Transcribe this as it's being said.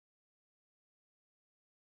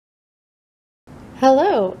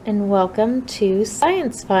Hello and welcome to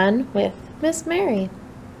Science Fun with Miss Mary.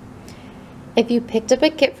 If you picked up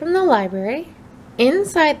a kit from the library,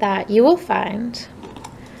 inside that you will find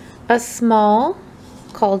a small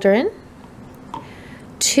cauldron,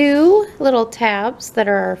 two little tabs that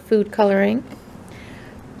are our food coloring,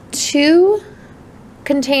 two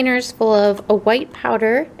containers full of a white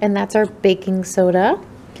powder, and that's our baking soda,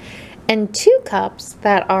 and 2 cups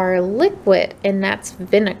that are liquid, and that's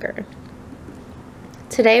vinegar.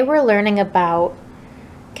 Today we're learning about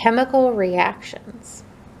chemical reactions.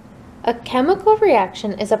 A chemical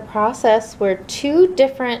reaction is a process where 2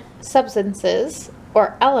 different substances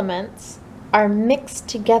or elements are mixed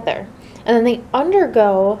together, and then they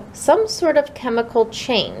undergo some sort of chemical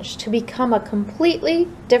change to become a completely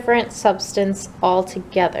different substance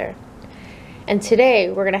altogether. And today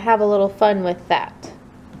we're going to have a little fun with that.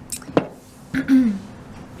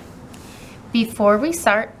 Before we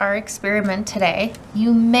start our experiment today,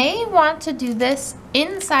 you may want to do this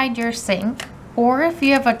inside your sink, or if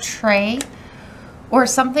you have a tray or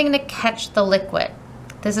something to catch the liquid.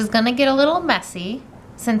 This is going to get a little messy.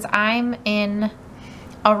 Since I'm in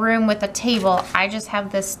a room with a table, I just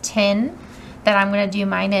have this tin that I'm going to do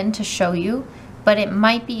mine in to show you, but it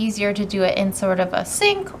might be easier to do it in sort of a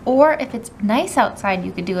sink, or if it's nice outside,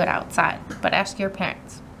 you could do it outside, but ask your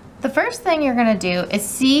parents. The first thing you're going to do is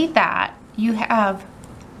see that you have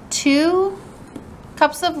 2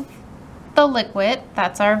 cups of the liquid,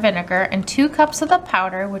 that's our vinegar, and 2 cups of the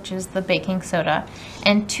powder, which is the baking soda,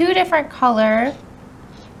 and 2 different color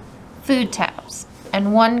food tabs,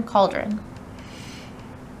 and 1 cauldron.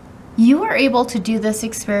 You are able to do this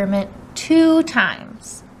experiment 2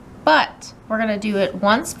 times, but we're going to do it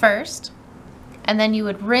once first, and then you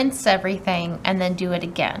would rinse everything and then do it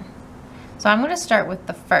again. So I'm going to start with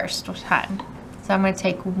the first time. So I'm going to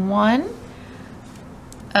take 1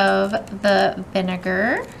 of the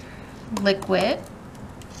vinegar liquid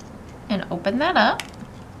and open that up.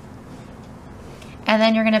 And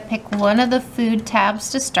then you're going to pick 1 of the food tabs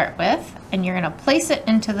to start with, and you're going to place it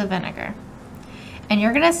into the vinegar. And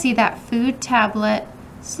you're going to see that food tablet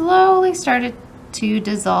slowly started to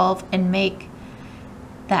dissolve and make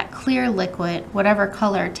that clear liquid, whatever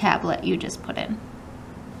color tablet you just put in.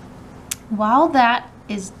 While that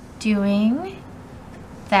is doing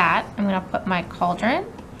that, I'm going to put my cauldron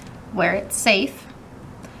where it's safe.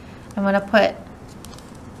 I'm going to put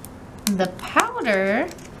the powder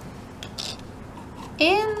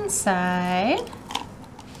inside.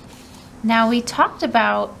 Now we talked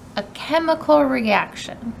about a chemical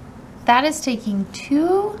reaction. That is taking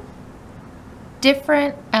 2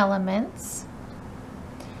 different elements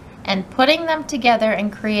and putting them together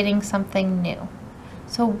and creating something new.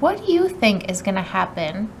 So what do you think is going to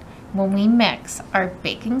happen when we mix our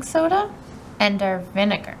baking soda and our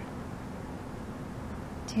vinegar?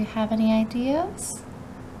 Do you have any ideas?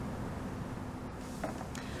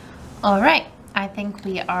 All right, I think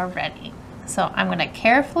we are ready. So I'm going to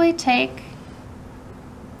carefully take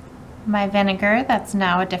my vinegar that's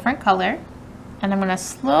now a different color, and I'm going to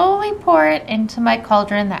slowly pour it into my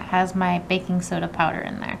cauldron that has my baking soda powder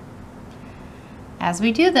in there. As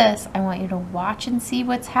we do this, I want you to watch and see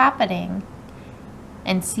what's happening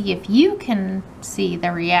and see if you can see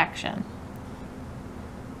the reaction.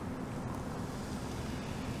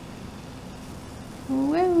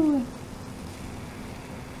 Woo!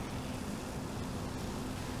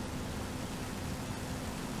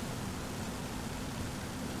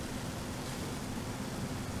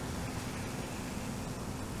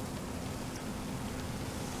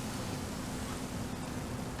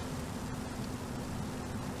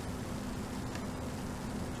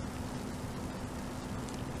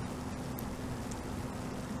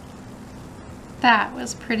 That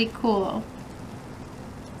was pretty cool.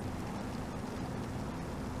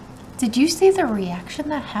 Did you see the reaction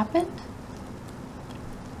that happened?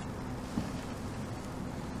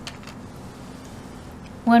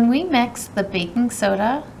 When we mixed the baking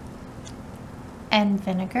soda and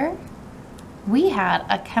vinegar, we had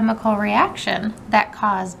a chemical reaction that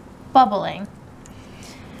caused bubbling.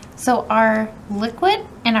 So our liquid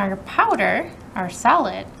and our powder, our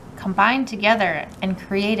solid, combined together and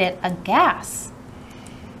created a gas.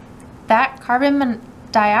 That carbon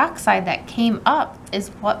dioxide that came up is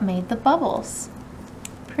what made the bubbles.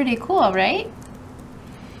 Pretty cool, right?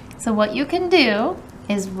 So what you can do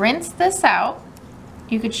is rinse this out.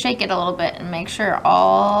 You could shake it a little bit and make sure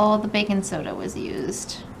all the baking soda was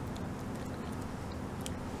used.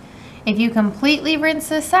 If you completely rinse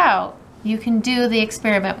this out, you can do the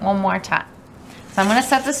experiment one more time. So I'm going to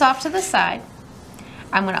set this off to the side.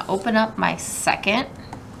 I'm going to open up my second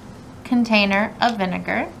container of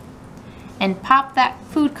vinegar, and pop that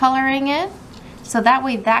food coloring in so that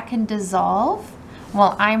way that can dissolve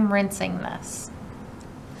while I'm rinsing this.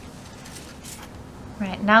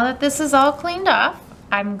 Right, now that this is all cleaned off,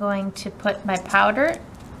 I'm going to put my powder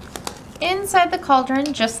inside the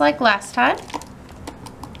cauldron just like last time.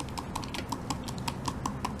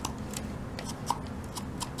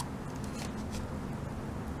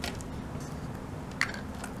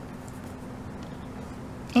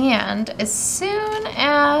 And as soon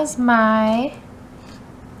as my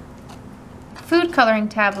food coloring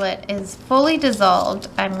tablet is fully dissolved,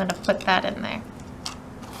 I'm going to put that in there.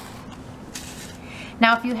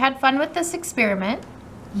 Now, if you had fun with this experiment,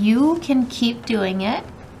 you can keep doing it.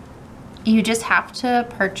 You just have to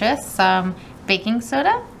purchase some baking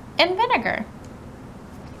soda and vinegar.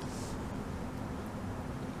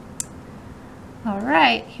 All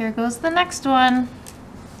right, here goes the next one.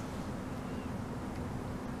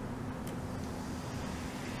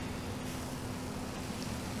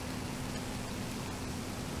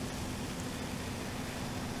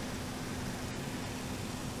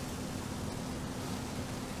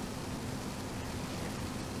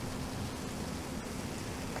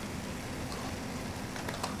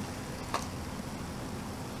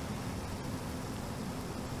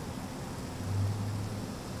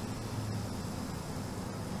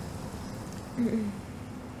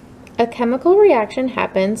 A chemical reaction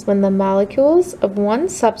happens when the molecules of one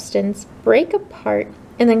substance break apart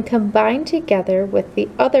and then combine together with the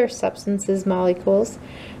other substance's molecules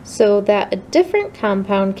so that a different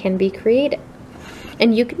compound can be created.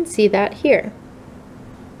 And you can see that here.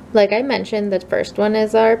 Like I mentioned, the first one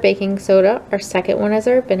is our baking soda, our second one is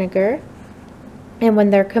our vinegar, and when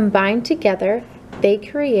they're combined together, they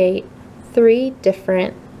create 3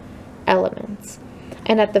 different elements.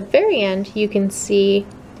 And at the very end, you can see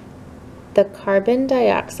the carbon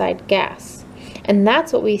dioxide gas. And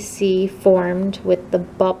that's what we see formed with the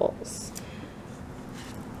bubbles.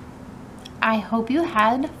 I hope you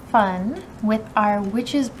had fun with our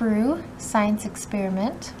Witch's Brew science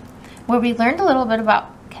experiment, where we learned a little bit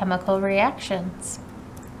about chemical reactions.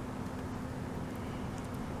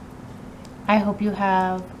 I hope you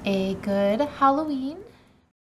have a good Halloween